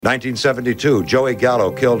1972, Joey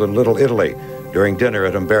Gallo killed in Little Italy during dinner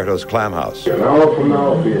at Umberto's Clam House. An hour from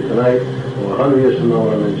now, for you tonight, or 100 years from now,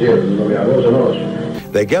 I'm in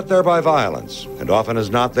jail. They get there by violence, and often as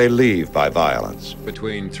not, they leave by violence.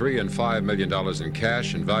 Between $3 and $5 million in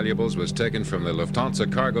cash and valuables was taken from the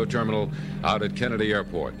Lufthansa cargo terminal out at Kennedy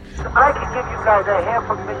Airport. I could give you guys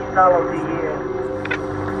 $500,000 a year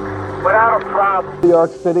without a problem. New York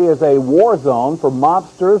City is a war zone for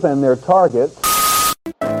mobsters and their targets.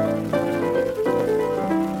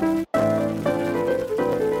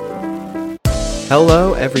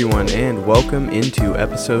 Hello everyone and welcome into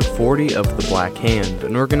episode 40 of The Black Hand,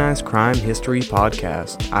 an organized crime history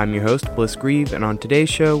podcast. I'm your host Bliss Grieve, and on today's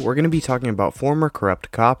show we're going to be talking about former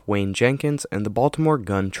corrupt cop Wayne Jenkins and the Baltimore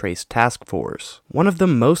Gun Trace Task Force, one of the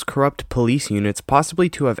most corrupt police units possibly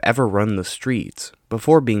to have ever run the streets.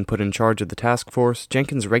 Before being put in charge of the task force,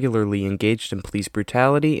 Jenkins regularly engaged in police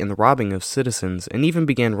brutality and the robbing of citizens, and even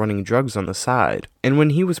began running drugs on the side. And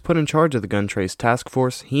when he was put in charge of the Gun Trace Task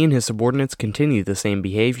Force, he and his subordinates continued the same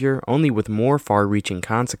behavior, only with more far-reaching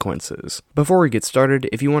consequences. Before we get started,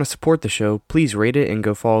 if you want to support the show, please rate it and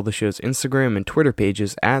go follow the show's Instagram and Twitter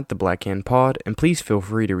pages at The Black Hand Pod, and please feel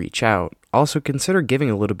free to reach out. Also, consider giving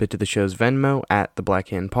a little bit to the show's Venmo at The Black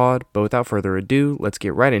Hand Pod, but without further ado, let's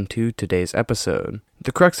get right into today's episode.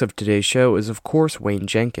 The crux of today's show is of course Wayne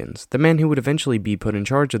Jenkins, the man who would eventually be put in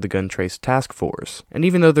charge of the Gun Trace Task Force. And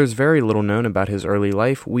even though there's very little known about his early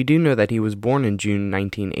life, we do know that he was born in June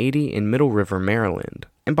 1980 in Middle River, Maryland.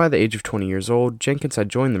 And by the age of 20 years old, Jenkins had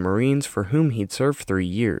joined the Marines, for whom he'd served 3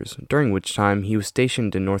 years, during which time he was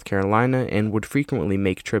stationed in North Carolina and would frequently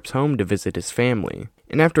make trips home to visit his family.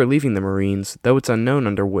 And after leaving the Marines, though it's unknown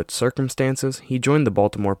under what circumstances, he joined the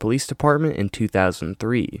Baltimore Police Department in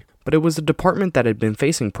 2003. But it was a department that had been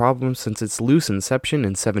facing problems since its loose inception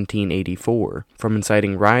in 1784, from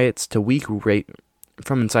inciting riots to weak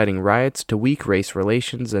race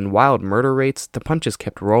relations and wild murder rates. The punches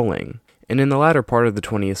kept rolling. And in the latter part of the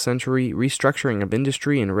 20th century, restructuring of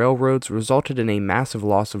industry and railroads resulted in a massive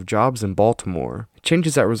loss of jobs in Baltimore.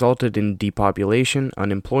 Changes that resulted in depopulation,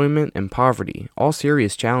 unemployment, and poverty, all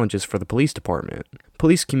serious challenges for the police department.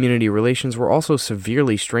 Police-community relations were also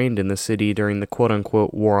severely strained in the city during the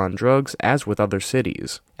quote-unquote war on drugs, as with other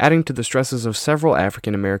cities, adding to the stresses of several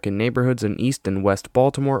African-American neighborhoods in East and West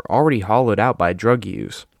Baltimore already hollowed out by drug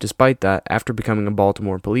use. Despite that, after becoming a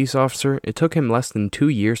Baltimore police officer, it took him less than 2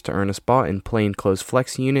 years to earn a spot in plainclothes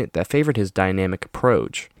flex unit that favored his dynamic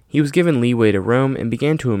approach. He was given leeway to roam and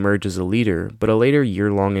began to emerge as a leader, but a later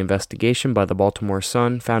year-long investigation by the Baltimore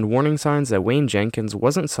Sun found warning signs that Wayne Jenkins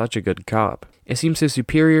wasn't such a good cop. It seems his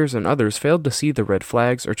superiors and others failed to see the red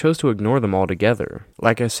flags or chose to ignore them altogether.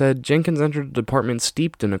 Like I said, Jenkins entered the department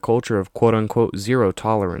steeped in a culture of quote-unquote zero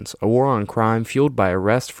tolerance, a war on crime fueled by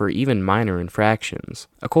arrest for even minor infractions.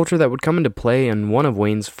 A culture that would come into play in one of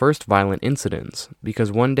Wayne's first violent incidents,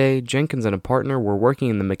 because one day, Jenkins and a partner were working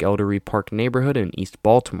in the McElderry Park neighborhood in East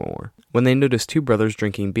Baltimore, when they noticed two brothers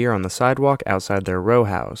drinking beer on the sidewalk outside their row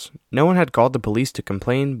house. No one had called the police to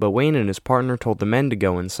complain, but Wayne and his partner told the men to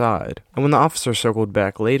go inside. And when the officer circled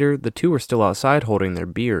back later, the two were still outside holding their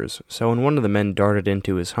beers, so when one of the men darted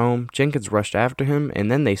into his home, Jenkins rushed after him,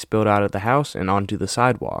 and then they spilled out of the house and onto the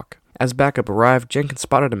sidewalk. As backup arrived, Jenkins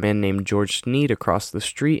spotted a man named George Sneed across the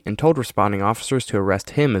street and told responding officers to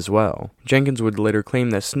arrest him as well. Jenkins would later claim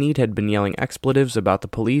that Sneed had been yelling expletives about the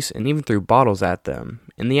police and even threw bottles at them.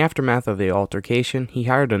 In the aftermath of the altercation, he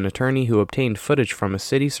hired an attorney who obtained footage from a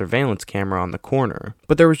city surveillance camera on the corner.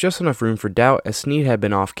 But there was just enough room for doubt, as Sneed had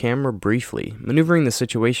been off camera briefly, maneuvering the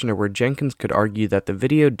situation to where Jenkins could argue that the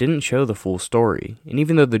video didn't show the full story. And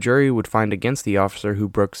even though the jury would find against the officer who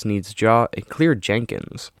broke Sneed's jaw, it cleared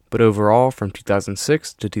Jenkins. But overall, from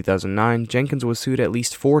 2006 to 2009, Jenkins was sued at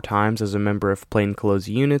least 4 times as a member of plainclothes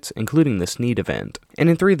units, including the Sneed event. And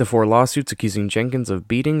in 3 of the 4 lawsuits accusing Jenkins of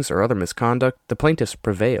beatings or other misconduct, the plaintiffs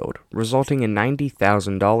prevailed, resulting in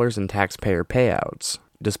 $90,000 in taxpayer payouts.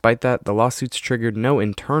 Despite that, the lawsuits triggered no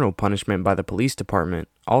internal punishment by the police department.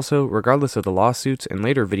 Also, regardless of the lawsuits and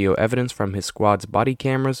later video evidence from his squad's body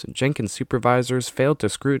cameras, Jenkins' supervisors failed to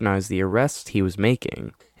scrutinize the arrests he was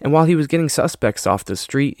making. And while he was getting suspects off the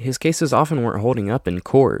street, his cases often weren't holding up in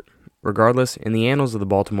court. Regardless, in the annals of the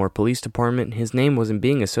Baltimore Police Department, his name wasn't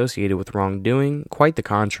being associated with wrongdoing, quite the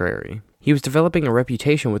contrary. He was developing a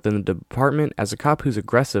reputation within the department as a cop whose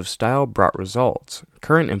aggressive style brought results.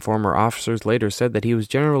 Current and former officers later said that he was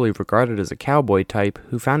generally regarded as a cowboy type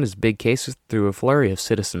who found his big cases through a flurry of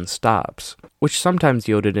citizen stops, which sometimes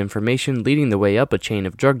yielded information leading the way up a chain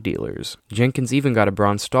of drug dealers. Jenkins even got a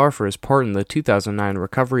Bronze Star for his part in the 2009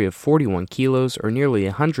 recovery of 41 kilos or nearly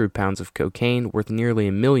 100 pounds of cocaine worth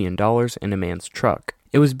nearly $1 million in a man's truck.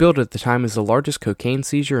 It was billed at the time as the largest cocaine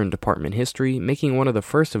seizure in department history, making one of the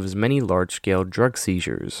first of his many large-scale drug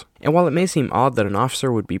seizures. And while it may seem odd that an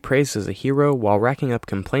officer would be praised as a hero while racking up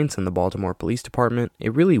complaints in the Baltimore Police Department,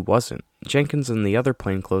 it really wasn't. Jenkins and the other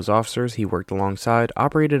plainclothes officers he worked alongside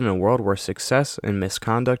operated in a world where success and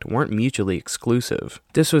misconduct weren't mutually exclusive.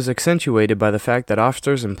 This was accentuated by the fact that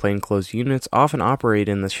officers in plainclothes units often operate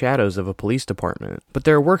in the shadows of a police department. But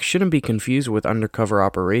their work shouldn't be confused with undercover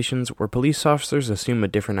operations where police officers assume a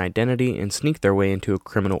different identity and sneak their way into a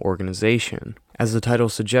criminal organization. As the title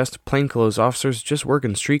suggests, plainclothes officers just work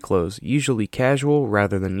in street clothes, usually casual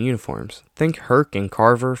rather than uniforms. Think Herc and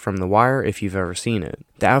Carver from The Wire if you've ever seen it.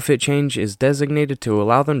 The outfit change is designated to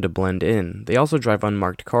allow them to blend in. They also drive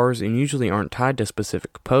unmarked cars and usually aren't tied to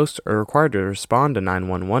specific posts or required to respond to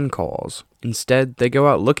 911 calls. Instead, they go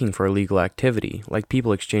out looking for illegal activity, like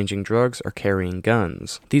people exchanging drugs or carrying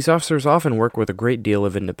guns. These officers often work with a great deal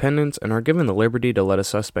of independence and are given the liberty to let a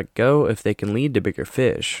suspect go if they can lead to bigger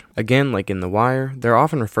fish. Again, like in The Wire, they're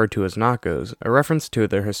often referred to as narcos, a reference to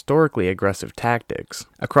their historically aggressive tactics.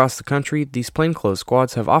 Across the country, these plainclothes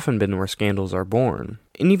squads have often been where scandals are born.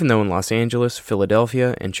 And even though in Los Angeles,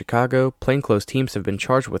 Philadelphia, and Chicago, plainclothes teams have been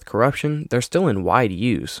charged with corruption, they're still in wide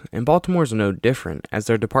use, and Baltimore's no different, as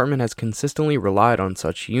their department has consistently relied on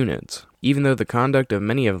such units, even though the conduct of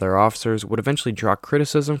many of their officers would eventually draw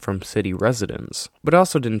criticism from city residents. But it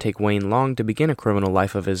also didn't take Wayne long to begin a criminal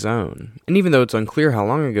life of his own. And even though it's unclear how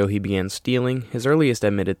long ago he began stealing, his earliest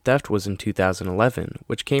admitted theft was in 2011,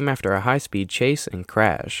 which came after a high-speed chase and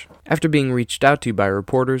crash. After being reached out to by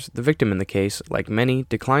reporters, the victim in the case, like many,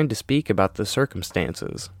 declined to speak about the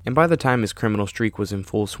circumstances. And by the time his criminal streak was in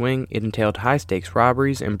full swing, it entailed high-stakes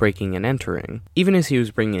robberies and breaking and entering, even as he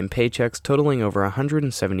was bringing in paychecks totaling over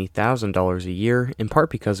 $170,000 a year, in part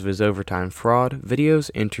because of his overtime fraud. Videos,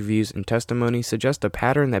 interviews, and testimony suggest a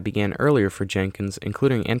pattern that began earlier for Jenkins,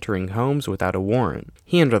 including entering homes without a warrant.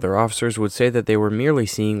 He and other officers would say that they were merely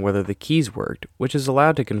seeing whether the keys worked, which is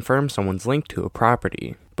allowed to confirm someone's link to a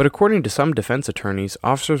property. But according to some defense attorneys,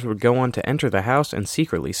 officers would go on to enter the house and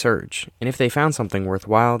secretly search, and if they found something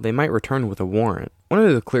worthwhile, they might return with a warrant. One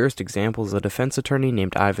of the clearest examples a defense attorney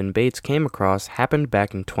named Ivan Bates came across happened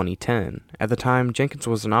back in 2010. At the time, Jenkins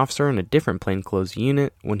was an officer in a different plainclothes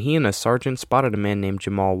unit when he and a sergeant spotted a man named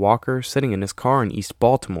Jamal Walker sitting in his car in East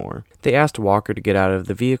Baltimore. They asked Walker to get out of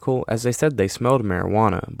the vehicle as they said they smelled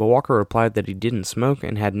marijuana, but Walker replied that he didn't smoke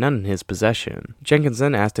and had none in his possession. Jenkins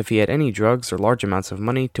then asked if he had any drugs or large amounts of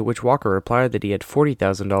money, to which Walker replied that he had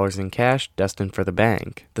 $40,000 in cash destined for the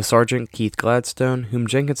bank. The sergeant, Keith Gladstone, whom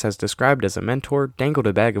Jenkins has described as a mentor, dangled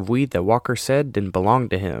a bag of weed that Walker said didn't belong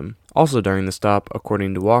to him. Also during the stop,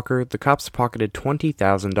 according to Walker, the cops pocketed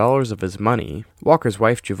 $20,000 of his money. Walker's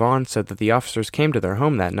wife, Javon, said that the officers came to their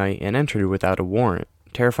home that night and entered without a warrant.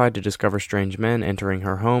 Terrified to discover strange men entering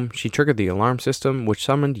her home, she triggered the alarm system, which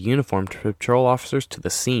summoned uniformed patrol officers to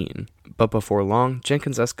the scene. But before long,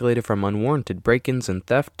 Jenkins escalated from unwarranted break-ins and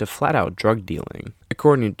theft to flat-out drug dealing.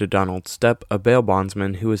 According to Donald Stepp, a bail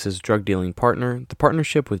bondsman who was his drug-dealing partner, the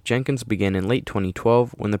partnership with Jenkins began in late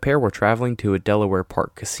 2012 when the pair were traveling to a Delaware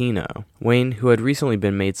Park casino. Wayne, who had recently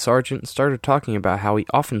been made sergeant, started talking about how he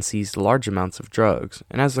often seized large amounts of drugs,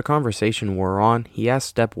 and as the conversation wore on, he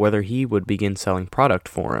asked Stepp whether he would begin selling product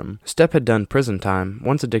for him. Stepp had done prison time,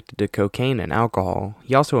 once addicted to cocaine and alcohol.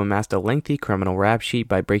 He also amassed a lengthy criminal rap sheet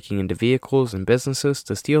by breaking into vehicles and businesses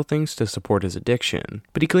to steal things to support his addiction.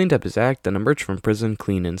 But he cleaned up his act and emerged from prison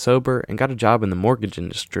clean and sober and got a job in the mortgage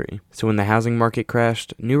industry. So when the housing market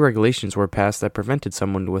crashed, new regulations were passed that prevented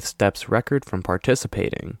someone with Stepp's record from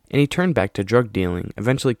participating. And he turned back to drug dealing,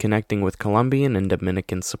 eventually connecting with Colombian and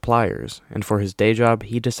Dominican suppliers. And for his day job,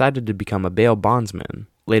 he decided to become a bail bondsman.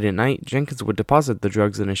 Late at night, Jenkins would deposit the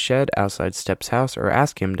drugs in a shed outside Stepp's house or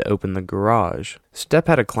ask him to open the garage. Stepp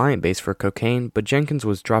had a client base for cocaine, but Jenkins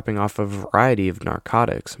was dropping off a variety of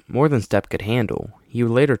narcotics, more than Stepp could handle. He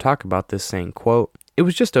would later talk about this saying, quote, "It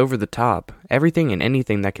was just over the top. Everything and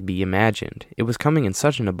anything that could be imagined. It was coming in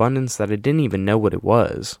such an abundance that I didn't even know what it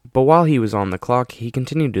was." But while he was on the clock, he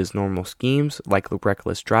continued his normal schemes, like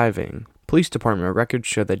reckless driving. Police department records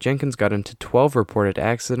show that Jenkins got into 12 reported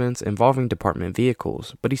accidents involving department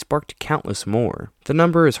vehicles, but he sparked countless more. The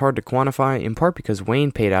number is hard to quantify, in part because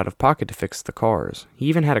Wayne paid out of pocket to fix the cars. He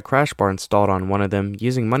even had a crash bar installed on one of them,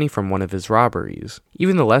 using money from one of his robberies.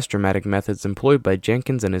 Even the less dramatic methods employed by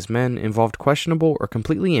Jenkins and his men involved questionable or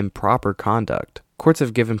completely improper conduct. Courts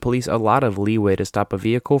have given police a lot of leeway to stop a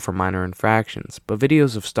vehicle for minor infractions, but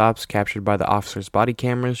videos of stops captured by the officers' body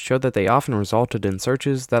cameras show that they often resulted in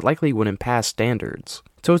searches that likely wouldn't pass standards.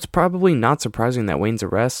 So it's probably not surprising that Wayne's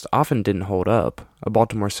arrests often didn't hold up. A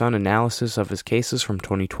Baltimore Sun analysis of his cases from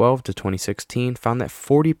 2012 to 2016 found that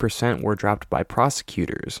 40% were dropped by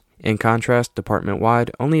prosecutors. In contrast,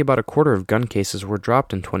 department-wide, only about a quarter of gun cases were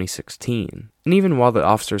dropped in 2016. And even while the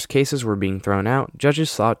officers' cases were being thrown out,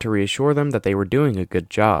 judges sought to reassure them that they were doing a good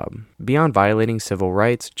job. Beyond violating civil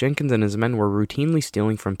rights, Jenkins and his men were routinely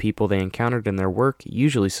stealing from people they encountered in their work,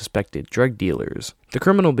 usually suspected drug dealers. The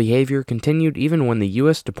criminal behavior continued even when the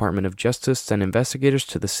U.S. Department of Justice sent investigators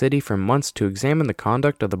to the city for months to examine the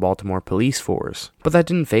conduct of the Baltimore police force. But that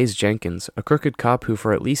didn't faze Jenkins, a crooked cop who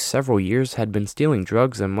for at least several years had been stealing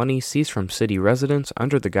drugs and money seized from city residents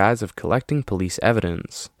under the guise of collecting police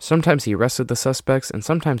evidence. Sometimes he arrested the suspects and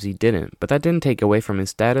sometimes he didn't, but that didn't take away from his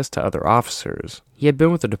status to other officers. He had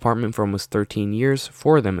been with the department for almost 13 years,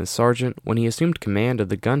 4 of them as sergeant, when he assumed command of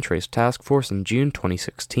the gun trace task force in June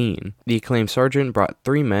 2016. The acclaimed sergeant brought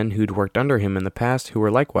 3 men who'd worked under him in the past who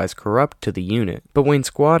were likewise corrupt to the unit. But Wayne's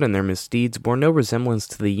squad and their misdeeds bore no resemblance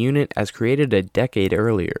to the unit as created a decade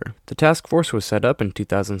earlier. The task force was set up in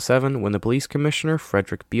 2007 when the police commissioner,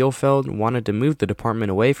 Frederick Bielfeld, wanted to move the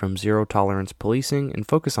department away from zero-tolerance policing and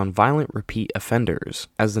focus on violent repeat offenders.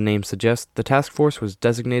 As the name suggests, the task force was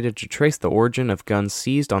designated to trace the origin of guns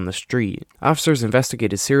seized on the street. Officers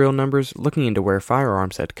investigated serial numbers, looking into where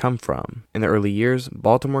firearms had come from. In the early years,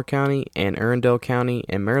 Baltimore County, Anne Arundel County,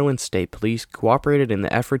 and Maryland State Police cooperated in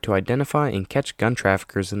the effort to identify and catch gun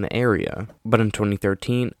traffickers in the area. But in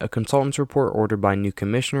 2013, a consultant's report ordered by new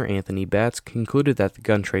Commissioner Anthony Batts concluded that the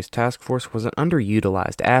Gun Trace Task Force was an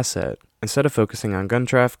underutilized asset. Instead of focusing on gun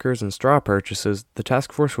traffickers and straw purchases, the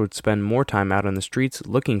task force would spend more time out on the streets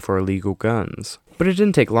looking for illegal guns. But it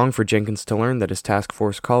didn't take long for Jenkins to learn that his task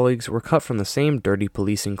force colleagues were cut from the same dirty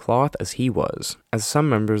policing cloth as he was, as some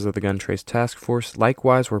members of the Gun Trace Task Force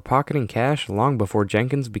likewise were pocketing cash long before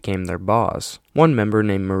Jenkins became their boss. One member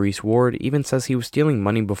named Maurice Ward even says he was stealing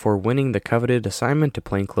money before winning the coveted assignment to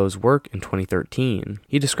plainclothes work in 2013.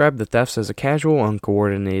 He described the thefts as a casual,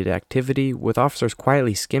 uncoordinated activity, with officers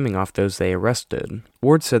quietly skimming off those they arrested.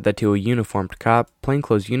 Ward said that to a uniformed cop,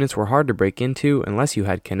 plainclothes units were hard to break into unless you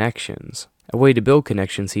had connections. A way to build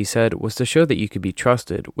connections, he said, was to show that you could be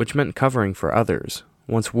trusted, which meant covering for others.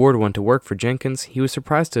 Once Ward went to work for Jenkins, he was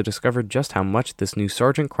surprised to discover just how much this new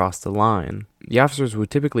sergeant crossed the line. The officers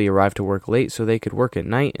would typically arrive to work late so they could work at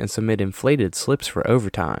night and submit inflated slips for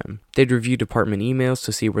overtime. They'd review department emails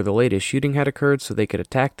to see where the latest shooting had occurred so they could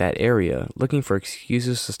attack that area, looking for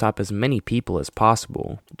excuses to stop as many people as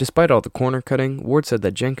possible. Despite all the corner cutting, Ward said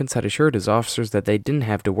that Jenkins had assured his officers that they didn't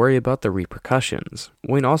have to worry about the repercussions.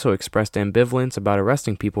 Wayne also expressed ambivalence about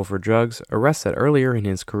arresting people for drugs, arrests that earlier in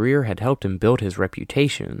his career had helped him build his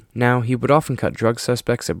reputation. Now, he would often cut drug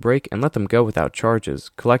suspects at break and let them go without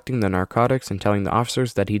charges, collecting the narcotics and telling the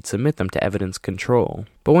officers that he'd submit them to evidence control.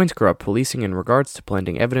 But Wayne's corrupt policing in regards to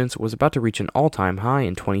planting evidence was about to reach an all-time high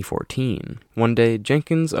in 2014. One day,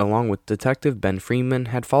 Jenkins, along with Detective Ben Freeman,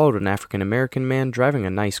 had followed an African-American man driving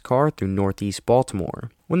a nice car through northeast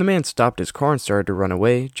Baltimore. When the man stopped his car and started to run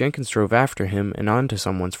away, Jenkins drove after him and onto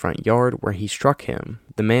someone's front yard where he struck him.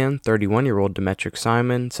 The man, 31-year-old Demetric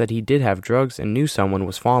Simon, said he did have drugs and knew someone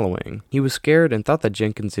was following. He was scared and thought that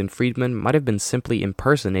Jenkins and Freeman might have been simply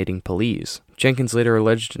impersonating police. Jenkins later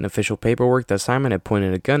alleged in official paperwork that Simon had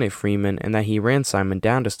pointed a gun at Freeman and that he ran Simon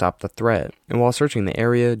down to stop the threat. And while searching the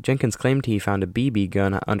area, Jenkins claimed he found a BB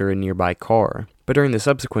gun under a nearby car. But during the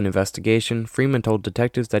subsequent investigation, Freeman told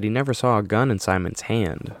detectives that he never saw a gun in Simon's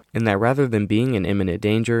hand, and that rather than being in imminent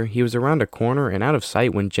danger, he was around a corner and out of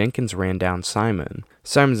sight when Jenkins ran down Simon.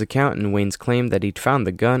 Simon's account and Wayne's claim that he'd found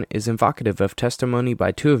the gun is evocative of testimony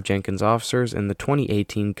by 2 of Jenkins' officers in the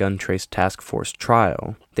 2018 Gun Trace Task Force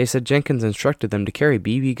trial. They said Jenkins instructed them to carry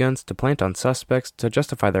BB guns to plant on suspects to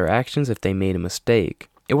justify their actions if they made a mistake.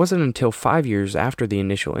 It wasn't until 5 years after the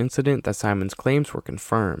initial incident that Simon's claims were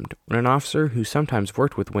confirmed, when an officer who sometimes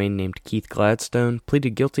worked with Wayne named Keith Gladstone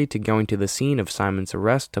pleaded guilty to going to the scene of Simon's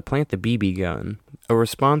arrest to plant the BB gun. A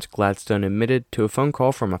response, Gladstone admitted to a phone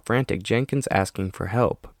call from a frantic Jenkins asking for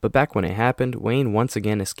help. But back when it happened, Wayne once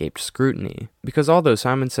again escaped scrutiny. Because although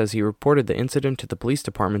Simon says he reported the incident to the police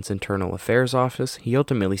department's internal affairs office, he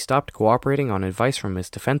ultimately stopped cooperating on advice from his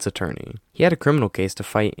defense attorney. He had a criminal case to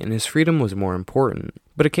fight, and his freedom was more important.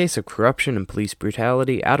 But a case of corruption and police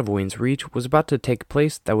brutality out of Wayne's reach was about to take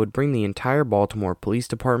place that would bring the entire Baltimore Police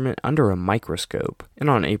Department under a microscope. And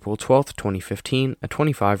on April 12, 2015, a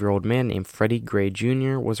 25-year-old man named Freddie Gray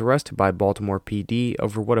Jr. was arrested by Baltimore PD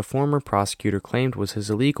over what a former prosecutor claimed was his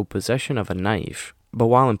illegal possession of a knife. But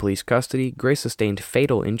while in police custody, Gray sustained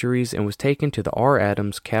fatal injuries and was taken to the R.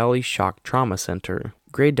 Adams Cali Shock Trauma Center.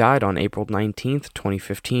 Gray died on April 19,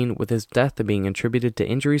 2015, with his death being attributed to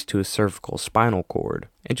injuries to his cervical spinal cord.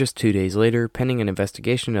 And just 2 days later, pending an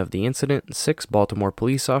investigation of the incident, 6 Baltimore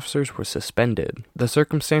police officers were suspended. The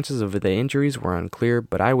circumstances of the injuries were unclear,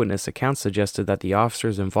 but eyewitness accounts suggested that the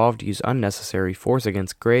officers involved used unnecessary force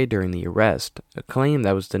against Gray during the arrest, a claim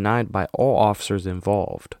that was denied by all officers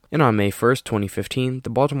involved. And on May 1st, 2015, the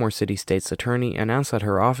Baltimore City State's attorney announced that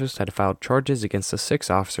her office had filed charges against the 6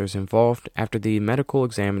 officers involved after the medical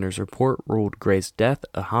examiner's report ruled Gray's death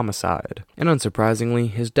a homicide. And unsurprisingly,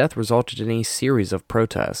 his death resulted in a series of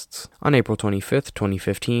protests. On April 25th,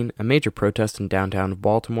 2015, a major protest in downtown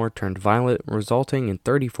Baltimore turned violent, resulting in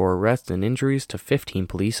 34 arrests and injuries to 15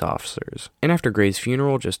 police officers. And after Gray's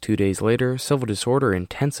funeral just 2 days later, civil disorder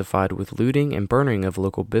intensified with looting and burning of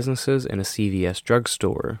local businesses and a CVS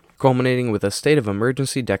drugstore, culminating with a state of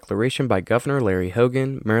emergency declaration by Governor Larry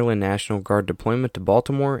Hogan, Maryland National Guard deployment to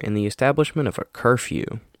Baltimore, and the establishment of a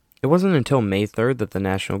curfew. It wasn't until May 3rd that the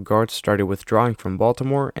National Guard started withdrawing from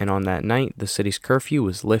Baltimore, and on that night, the city's curfew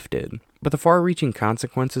was lifted. But the far-reaching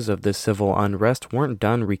consequences of this civil unrest weren't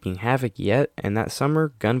done wreaking havoc yet, and that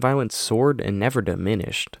summer, gun violence soared and never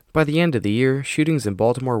diminished. By the end of the year, shootings in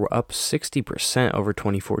Baltimore were up 60% over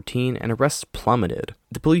 2014, and arrests plummeted.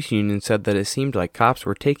 The police union said that it seemed like cops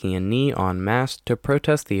were taking a knee en masse to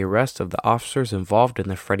protest the arrest of the officers involved in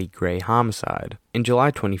the Freddie Gray homicide. In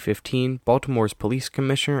July 2015, Baltimore's police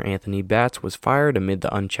commissioner Anthony Batts was fired amid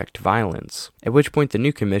the unchecked violence, at which point the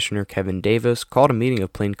new commissioner Kevin Davis called a meeting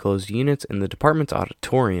of plainclothes units in the department's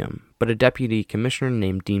auditorium, but a deputy commissioner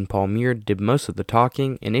named Dean Palmier did most of the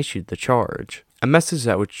talking and issued the charge. A message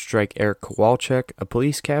that would strike Eric Kowalczyk, a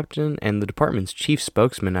police captain and the department's chief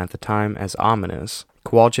spokesman at the time, as ominous.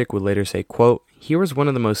 Kowalczyk would later say, quote, "Here was one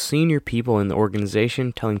of the most senior people in the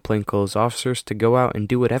organization telling plainclothes officers to go out and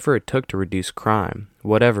do whatever it took to reduce crime,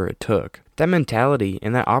 whatever it took." That mentality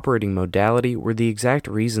and that operating modality were the exact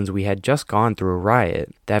reasons we had just gone through a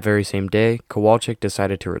riot. That very same day, Kowalczyk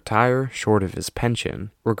decided to retire, short of his pension.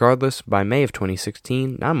 Regardless, by May of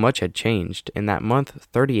 2016, not much had changed. In that month,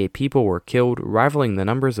 38 people were killed, rivaling the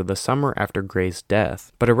numbers of the summer after Gray's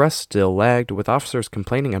death. But arrests still lagged, with officers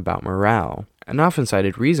complaining about morale. An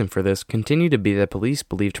often-cited reason for this continued to be that police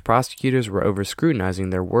believed prosecutors were over-scrutinizing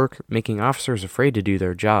their work, making officers afraid to do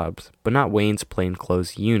their jobs, but not Wayne's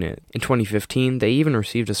plainclothes unit. In 2015, they even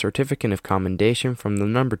received a certificate of commendation from the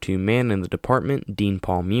number 2 man in the department, Dean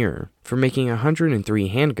Palmier, for making 103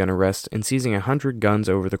 handgun arrests and seizing 100 guns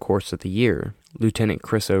over the course of the year. Lieutenant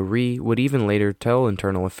Chris O'Ree would even later tell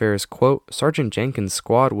Internal Affairs, quote, "Sergeant Jenkins'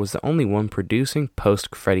 squad was the only one producing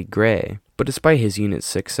post-Freddie Gray." But despite his unit's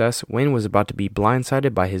success, Wayne was about to be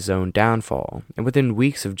blindsided by his own downfall, and within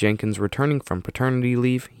weeks of Jenkins returning from paternity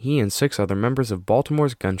leave, he and 6 other members of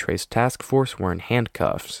Baltimore's gun trace task force were in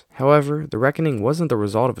handcuffs. However, the reckoning wasn't the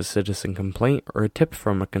result of a citizen complaint or a tip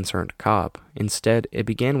from a concerned cop. Instead, it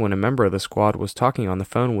began when a member of the squad was talking on the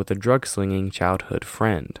phone with a drug-slinging childhood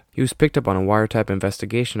friend. He was picked up on a wiretap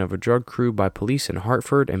investigation of a drug crew by police in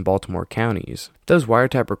Hartford and Baltimore counties. Those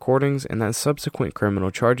wiretap recordings and that subsequent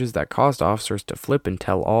criminal charges that caused officers to flip and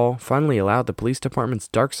tell all finally allowed the police department's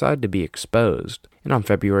dark side to be exposed. And on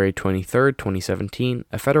February 23, 2017,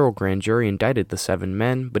 a federal grand jury indicted the 7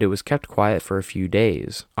 men, but it was kept quiet for a few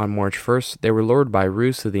days. On March 1st, they were lured by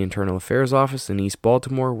ruse to the Internal Affairs Office in East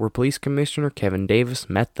Baltimore, where Police Commissioner Kevin Davis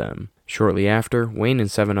met them. Shortly after, Wayne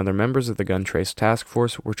and 7 other members of the Gun Trace Task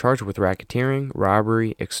Force were charged with racketeering,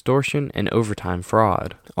 robbery, extortion, and overtime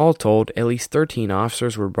fraud. All told, at least 13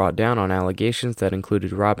 officers were brought down on allegations that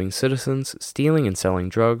included robbing citizens, stealing and selling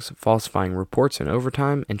drugs, falsifying reports in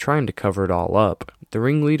overtime, and trying to cover it all up. The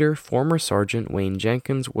ringleader, former Sergeant Wayne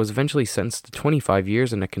Jenkins, was eventually sentenced to 25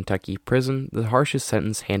 years in a Kentucky prison, the harshest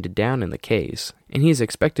sentence handed down in the case, and he is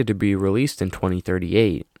expected to be released in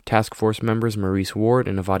 2038. Task Force members Maurice Ward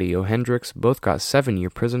and Evadio Hendricks both got 7-year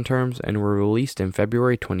prison terms and were released in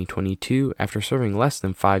February 2022 after serving less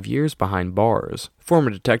than 5 years behind bars. Former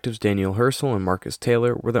detectives Daniel Herschel and Marcus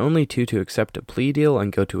Taylor were the only 2 to accept a plea deal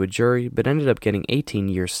and go to a jury, but ended up getting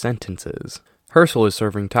 18-year sentences. Herschel is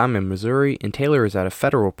serving time in Missouri, and Taylor is at a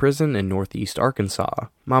federal prison in northeast Arkansas.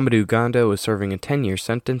 Mamadou Gondo is serving a 10-year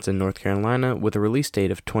sentence in North Carolina with a release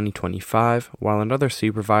date of 2025, while another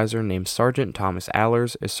supervisor named Sergeant Thomas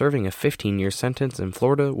Allers is serving a 15-year sentence in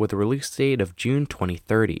Florida with a release date of June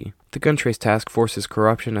 2030. The Gun Trace Task Force's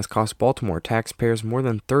corruption has cost Baltimore taxpayers more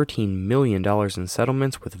than $13 million in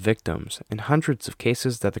settlements with victims, and hundreds of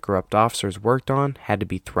cases that the corrupt officers worked on had to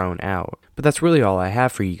be thrown out. But that's really all I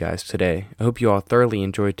have for you guys today. I hope you all thoroughly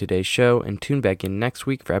enjoyed today's show, and tune back in next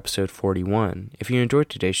week for episode 41. If you enjoyed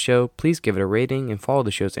today's show, please give it a rating and follow the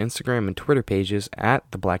show's Instagram and Twitter pages at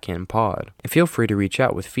The Black Hand Pod. And feel free to reach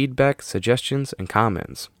out with feedback, suggestions, and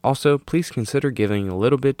comments. Also, please consider giving a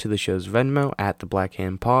little bit to the show's Venmo at The Black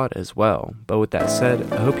Hand Pod as well. But with that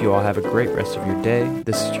said, I hope you all have a great rest of your day.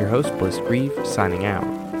 This is your host, Bliss Grieve, signing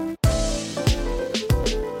out.